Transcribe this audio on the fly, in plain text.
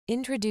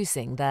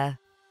Introducing the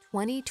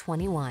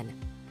 2021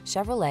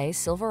 Chevrolet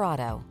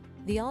Silverado.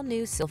 The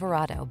all-new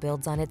Silverado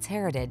builds on its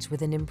heritage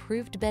with an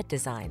improved bed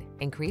design,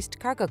 increased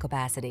cargo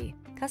capacity,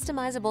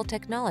 customizable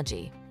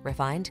technology,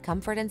 refined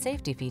comfort and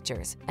safety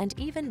features, and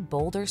even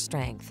bolder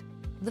strength.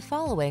 The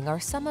following are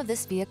some of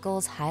this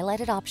vehicle's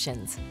highlighted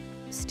options: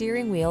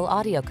 steering wheel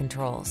audio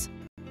controls,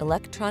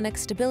 electronic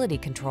stability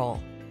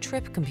control,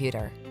 trip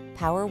computer,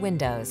 power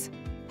windows,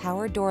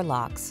 power door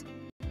locks,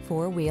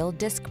 four-wheel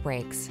disc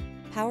brakes,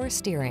 power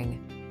steering.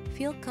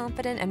 Feel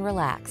confident and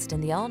relaxed in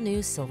the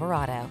all-new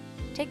Silverado.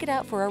 Take it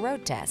out for a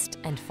road test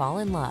and fall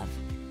in love.